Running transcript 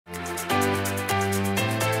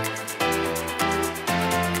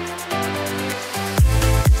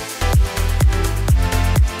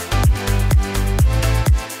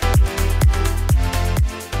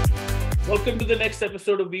the next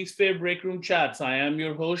episode of vSphere Breakroom Chats. I am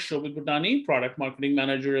your host, Shobhit Bhutani, Product Marketing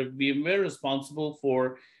Manager at VMware, responsible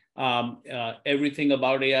for everything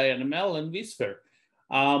about AI and ML and vSphere.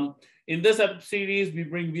 In this series, we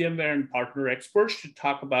bring VMware and partner experts to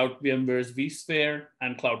talk about VMware's vSphere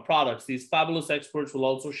and cloud products. These fabulous experts will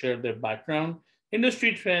also share their background,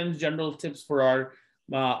 industry trends, general tips for our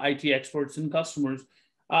IT experts and customers.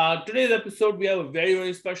 Today's episode, we have a very,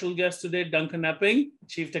 very special guest today, Duncan Epping,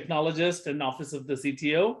 Chief Technologist and Office of the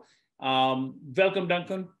CTO. Welcome,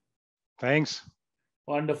 Duncan. Thanks.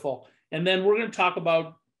 Wonderful. And then we're going to talk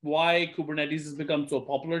about why Kubernetes has become so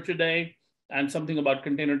popular today and something about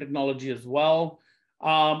container technology as well.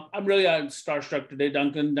 I'm really starstruck today,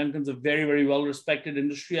 Duncan. Duncan's a very, very well-respected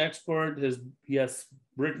industry expert. He has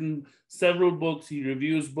written several books. He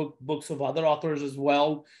reviews books of other authors as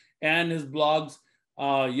well. And his blogs,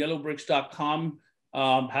 yellowbricks.com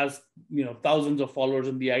has thousands of followers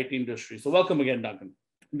in the IT industry. So welcome again, Duncan.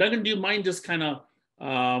 Duncan, do you mind just kind of,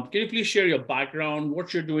 can you please share your background,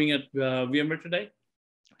 what you're doing at VMware today?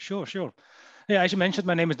 Sure. Yeah, as you mentioned,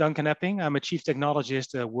 my name is Duncan Epping. I'm a chief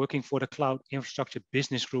technologist working for the Cloud Infrastructure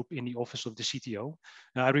Business Group in the office of the CTO.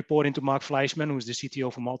 I report into Mark Fleischman, who's the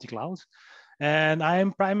CTO for multi-cloud. And I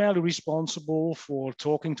am primarily responsible for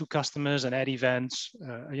talking to customers and at events,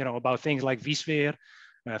 about things like vSphere,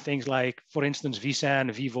 things like, for instance,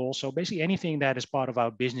 vSAN, vVol. So basically anything that is part of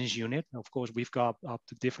our business unit. Of course, we've got up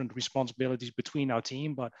to different responsibilities between our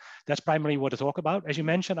team, but that's primarily what I talk about. As you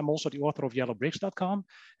mentioned, I'm also the author of yellowbricks.com.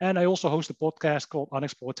 And I also host a podcast called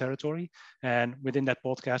Unexplored Territory. And within that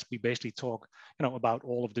podcast, we basically talk, about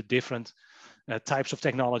all of the different types of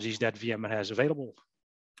technologies that VMware has available.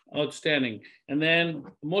 Outstanding. And then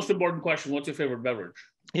the most important question, what's your favorite beverage?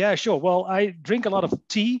 Yeah, sure. Well, I drink a lot of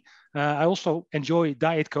tea. I also enjoy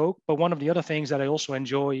Diet Coke, but one of the other things that I also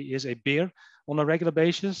enjoy is a beer on a regular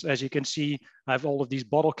basis. As you can see, I have all of these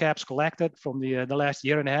bottle caps collected from the last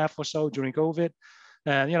year and a half or so during COVID.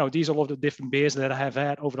 And, these are all of the different beers that I have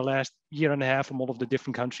had over the last year and a half from all of the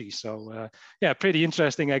different countries. So, yeah, pretty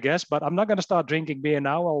interesting, I guess. But I'm not going to start drinking beer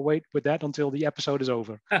now. I'll wait with that until the episode is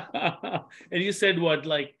over. And you said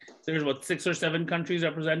there's 6 or 7 countries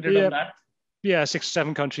represented on that? Yeah, 6 or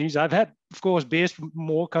 7 countries. I've had, of course, beers from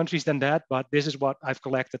more countries than that, but this is what I've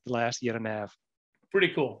collected the last year and a half. Pretty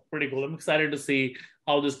cool. I'm excited to see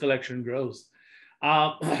how this collection grows.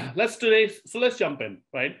 Let's jump in,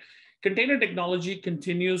 right? Container technology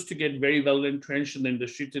continues to get very well entrenched in the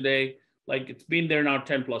industry today. Like it's been there now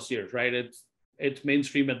 10 plus years, right? It's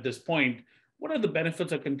mainstream at this point. What are the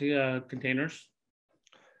benefits of containers?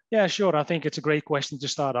 Yeah, sure. I think it's a great question to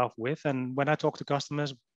start off with. And when I talk to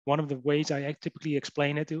customers, one of the ways I typically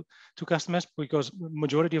explain it to customers, because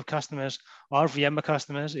majority of customers are VMware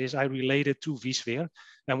customers, is I relate it to vSphere.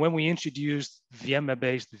 And when we introduced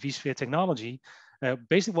VMware-based vSphere technology,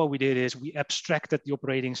 basically what we did is we abstracted the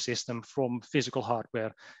operating system from physical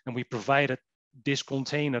hardware, and we provided this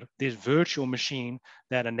container, this virtual machine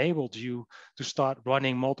that enabled you to start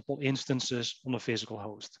running multiple instances on a physical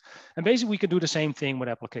host. And basically we can do the same thing with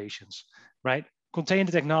applications, right?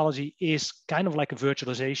 Container technology is kind of like a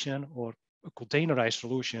virtualization or a containerized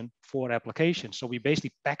solution for applications. So we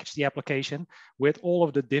basically package the application with all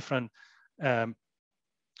of the different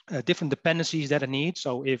dependencies that it needs.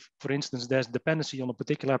 So if, for instance, there's dependency on a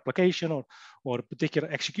particular application or a particular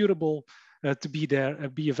executable to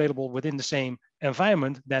be available within the same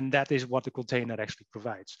environment, then that is what the container actually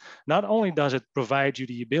provides. Not only does it provide you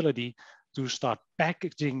the ability to start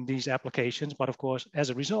packaging these applications, but of course, as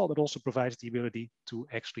a result, it also provides the ability to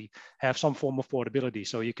actually have some form of portability.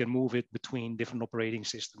 So you can move it between different operating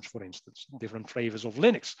systems, for instance, different flavors of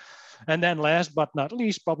Linux. And then last but not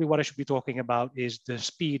least, probably what I should be talking about is the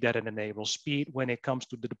speed that it enables, speed when it comes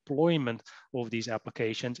to the deployment of these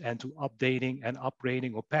applications and to updating and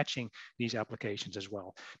upgrading or patching these applications as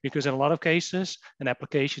well. Because in a lot of cases, an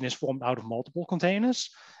application is formed out of multiple containers.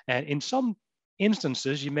 And in some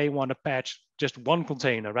instances, you may want to patch just one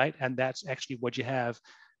container, right? And that's actually what you have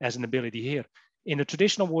as an ability here. In a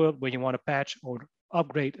traditional world where you want to patch or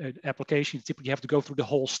upgrade an application, you typically have to go through the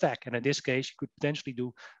whole stack. And in this case, you could potentially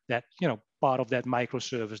do that, part of that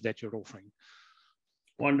microservice that you're offering.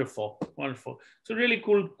 Wonderful. So really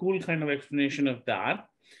cool kind of explanation of that.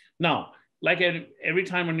 Now, like every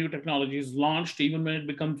time a new technology is launched, even when it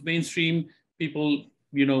becomes mainstream, people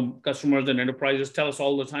customers and enterprises tell us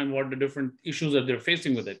all the time what the different issues that they're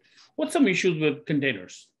facing with it. What's some issues with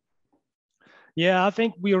containers? Yeah, I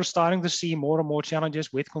think we are starting to see more and more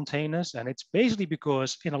challenges with containers. And it's basically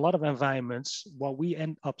because in a lot of environments, what we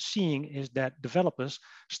end up seeing is that developers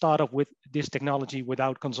start off with this technology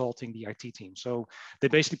without consulting the IT team. So they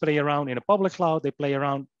basically play around in a public cloud, they play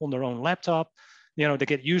around on their own laptop. You know, they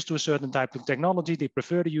get used to a certain type of technology. They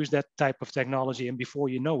prefer to use that type of technology. And before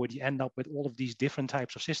you know it, you end up with all of these different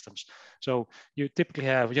types of systems. So you typically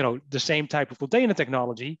have, you know, the same type of container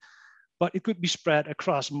technology, but it could be spread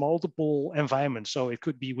across multiple environments. So it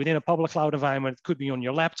could be within a public cloud environment, it could be on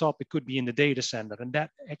your laptop, it could be in the data center. And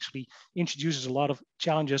that actually introduces a lot of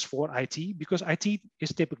challenges for IT, because IT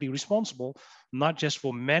is typically responsible not just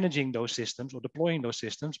for managing those systems or deploying those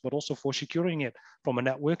systems, but also for securing it from a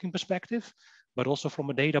networking perspective, but also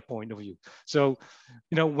from a data point of view. So,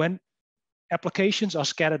 you know, when applications are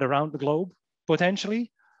scattered around the globe,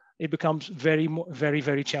 potentially, it becomes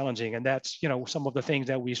very challenging. And that's, you know, some of the things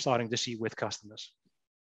that we're starting to see with customers.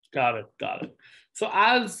 Got it. So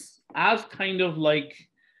as kind of like,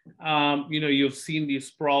 you know, you've seen these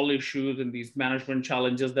sprawl issues and these management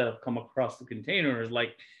challenges that have come across the containers,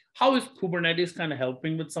 like how is Kubernetes kind of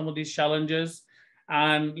helping with some of these challenges?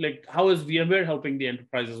 And like, how is VMware helping the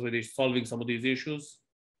enterprises with solving some of these issues?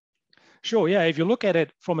 Sure, yeah, if you look at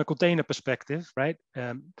it from a container perspective, right?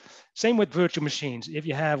 Same with virtual machines. If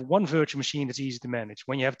you have one virtual machine, it's easy to manage.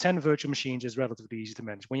 When you have 10 virtual machines, it's relatively easy to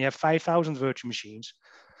manage. When you have 5,000 virtual machines,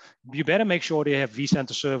 you better make sure they have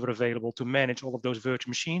vCenter Server available to manage all of those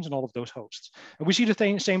virtual machines and all of those hosts. And we see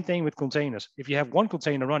the same thing with containers. If you have one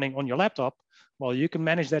container running on your laptop, well, you can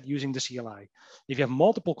manage that using the CLI. If you have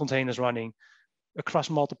multiple containers running across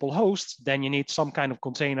multiple hosts, then you need some kind of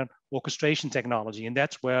container orchestration technology. And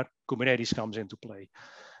that's where Kubernetes comes into play.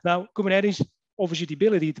 Now, Kubernetes offers you the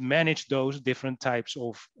ability to manage those different types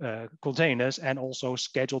of containers and also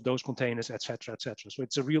schedule those containers, et cetera, et cetera. So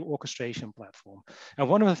it's a real orchestration platform. And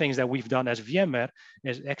one of the things that we've done as VMware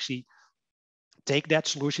is actually take that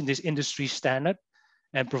solution, this industry standard,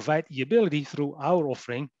 and provide the ability through our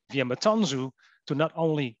offering, VMware Tanzu, to not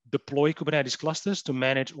only deploy Kubernetes clusters to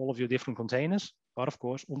manage all of your different containers, but of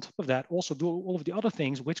course, on top of that, also do all of the other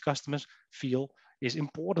things which customers feel is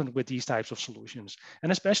important with these types of solutions.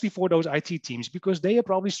 And especially for those IT teams, because they are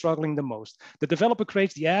probably struggling the most. The developer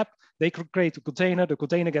creates the app, they create the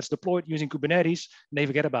container gets deployed using Kubernetes, and they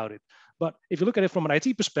forget about it. But if you look at it from an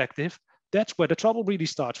IT perspective, that's where the trouble really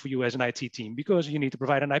starts for you as an IT team, because you need to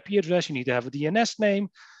provide an IP address, you need to have a DNS name,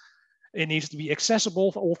 it needs to be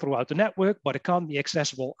accessible all throughout the network, but it can't be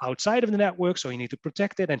accessible outside of the network. So you need to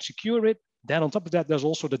protect it and secure it. Then on top of that, there's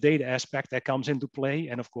also the data aspect that comes into play.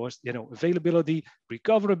 And of course, you know, availability,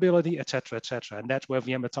 recoverability, et cetera, et cetera. And that's where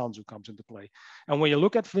VMware Tanzu comes into play. And when you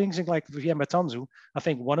look at things like VMware Tanzu, I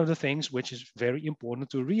think one of the things which is very important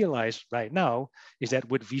to realize right now is that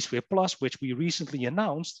with vSphere Plus, which we recently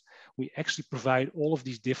announced, we actually provide all of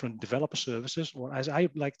these different developer services, or as I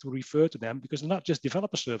like to refer to them, because they're not just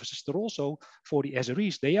developer services, they're also for the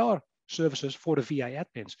SREs. They are services for the VI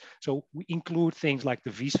admins. So we include things like the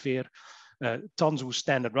vSphere Tanzu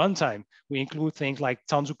standard runtime. We include things like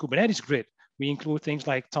Tanzu Kubernetes Grid. We include things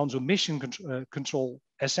like Tanzu Mission Control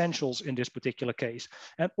Essentials in this particular case.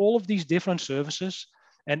 And all of these different services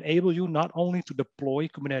enable you not only to deploy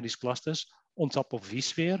Kubernetes clusters on top of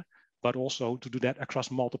vSphere, but also to do that across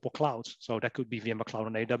multiple clouds. So that could be VMware Cloud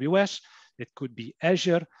on AWS, it could be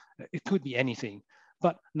Azure, it could be anything.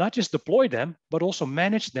 But not just deploy them, but also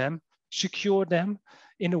manage them, secure them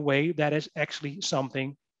in a way that is actually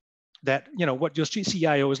something that, you know, what your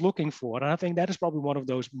CIO is looking for. And I think that is probably one of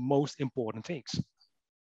those most important things.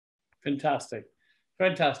 Fantastic,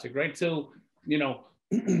 right? So, you know,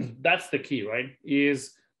 that's the key, right?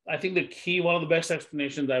 Is I think the key, one of the best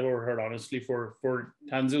explanations I've ever heard, honestly, for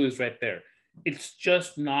Tanzu is right there. It's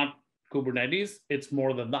just not Kubernetes, it's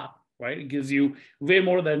more than that, right? It gives you way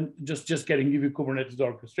more than just getting you Kubernetes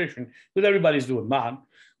orchestration, because everybody's doing that.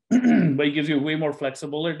 But it gives you way more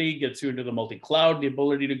flexibility, gets you into the multi-cloud, the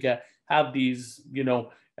ability to have these, you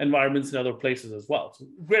know, environments in other places as well. So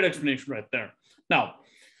great explanation right there. Now,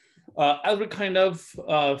 as we're kind of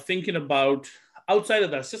thinking about outside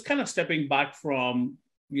of that, just kind of stepping back from,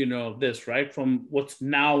 you know, this, right, from what's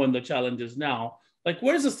now and the challenges now, like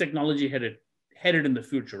where is this technology headed in the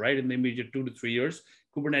future, right, in the immediate 2 to 3 years,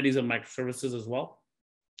 Kubernetes and microservices as well?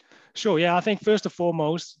 Sure, yeah, I think first and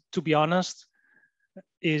foremost, to be honest,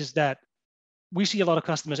 is that we see a lot of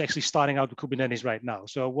customers actually starting out with Kubernetes right now.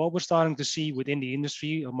 So what we're starting to see within the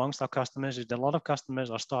industry amongst our customers is that a lot of customers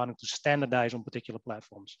are starting to standardize on particular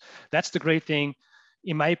platforms. That's the great thing,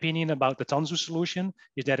 in my opinion, about the Tanzu solution,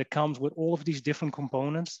 is that it comes with all of these different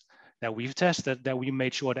components that we've tested, that we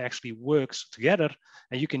made sure it actually works together,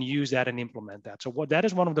 and you can use that and implement that. So that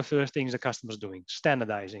is one of the first things the customers doing,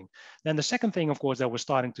 standardizing. Then the second thing, of course, that we're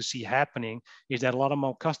starting to see happening is that a lot of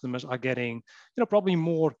our customers are getting, probably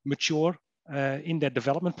more mature in their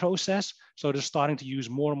development process. So they're starting to use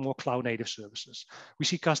more and more cloud native services. We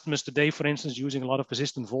see customers today, for instance, using a lot of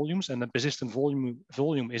persistent volumes, and the persistent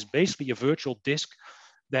volume is basically a virtual disk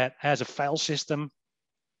that has a file system,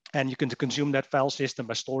 and you can consume that file system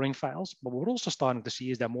by storing files. But what we're also starting to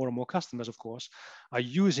see is that more and more customers, of course, are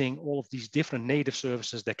using all of these different native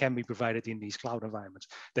services that can be provided in these cloud environments.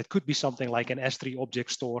 That could be something like an S3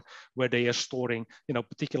 object store, where they are storing,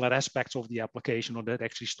 particular aspects of the application, or they're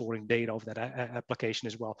actually storing data of that application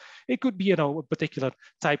as well. It could be, a particular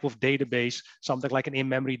type of database, something like an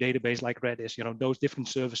in-memory database like Redis. Those different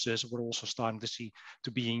services we're also starting to see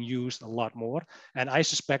to being used a lot more. And I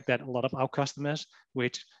suspect that a lot of our customers,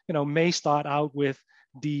 which may start out with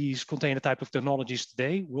these container type of technologies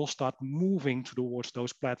today, will start moving towards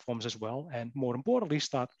those platforms as well. And more importantly,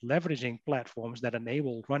 start leveraging platforms that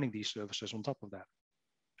enable running these services on top of that.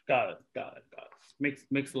 Got it.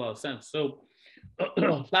 Makes a lot of sense. So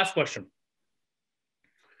last question.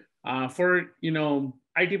 For,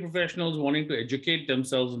 IT professionals wanting to educate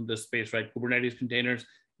themselves in this space, right? Kubernetes containers.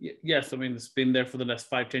 Yes, I mean, it's been there for the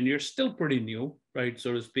last 5-10 years, still pretty new, right?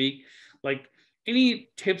 So to speak. Like, any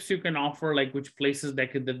tips you can offer, like which places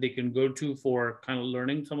that they can go to for kind of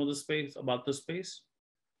learning some of the space, about the space?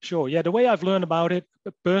 Sure. Yeah, the way I've learned about it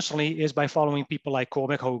personally is by following people like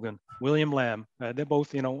Cormac Hogan, William Lamb. They're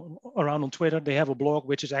both, around on Twitter. They have a blog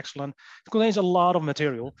which is excellent. It contains a lot of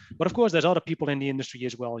material, but of course, there's other people in the industry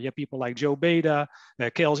as well. Yeah, people like Joe Beda,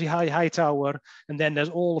 Kelsey Hightower, and then there's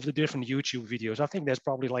all of the different YouTube videos. I think there's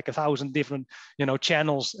probably like 1,000 different,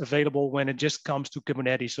 channels available when it just comes to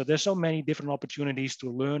Kubernetes. So there's so many different opportunities to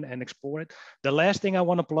learn and explore it. The last thing I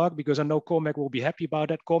want to plug, because I know Cormac will be happy about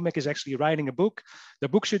that. Cormac is actually writing a book. The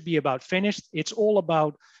book should be about finished. It's all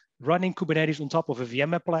about running Kubernetes on top of a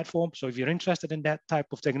VMware platform. So if you're interested in that type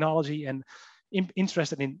of technology and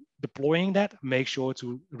interested in deploying that, make sure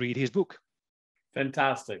to read his book.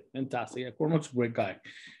 Fantastic. Yeah, Cormac's a great guy.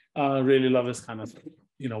 Really love his kind of,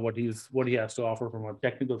 what he has to offer from a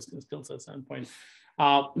technical skill set standpoint.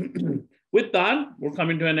 With that, we're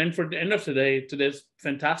coming to an end for the end of today's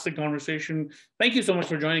fantastic conversation. Thank you so much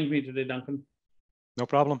for joining me today, Duncan. No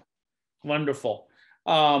problem. Wonderful.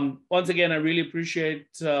 Once again, I really appreciate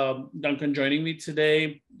Duncan joining me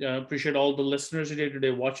today. Appreciate all the listeners today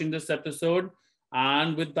watching this episode.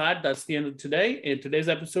 And with that, that's the end of today's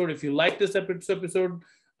episode. If you like this episode,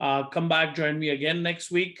 come back, join me again next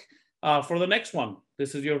week for the next one.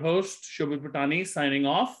 This is your host, Shobhit Bhutani, signing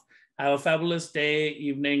off. Have a fabulous day,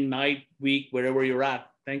 evening, night, week, wherever you're at.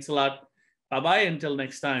 Thanks a lot. Bye-bye until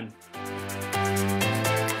next time.